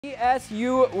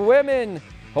BSU women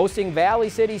hosting Valley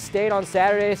City State on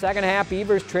Saturday. Second half,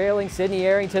 Beavers trailing. Sydney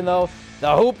Arrington, though,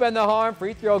 the hoop and the harm.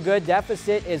 Free throw good.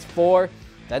 Deficit is 4.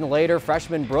 Then later,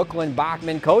 freshman Brooklyn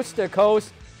Bachman, coast to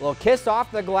coast. Little kiss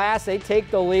off the glass. They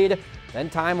take the lead. Then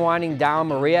time winding down.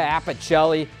 Maria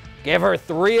Apicelli, give her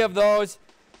 3 of those.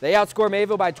 They outscore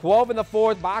Mayville by 12 in the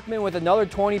fourth. Bachman with another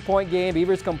 20-point game.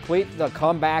 Beavers complete the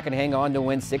comeback and hang on to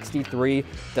win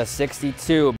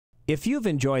 63-62. If you've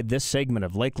enjoyed this segment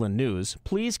of Lakeland News,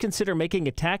 please consider making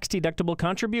a tax-deductible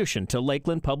contribution to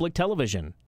Lakeland Public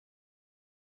Television.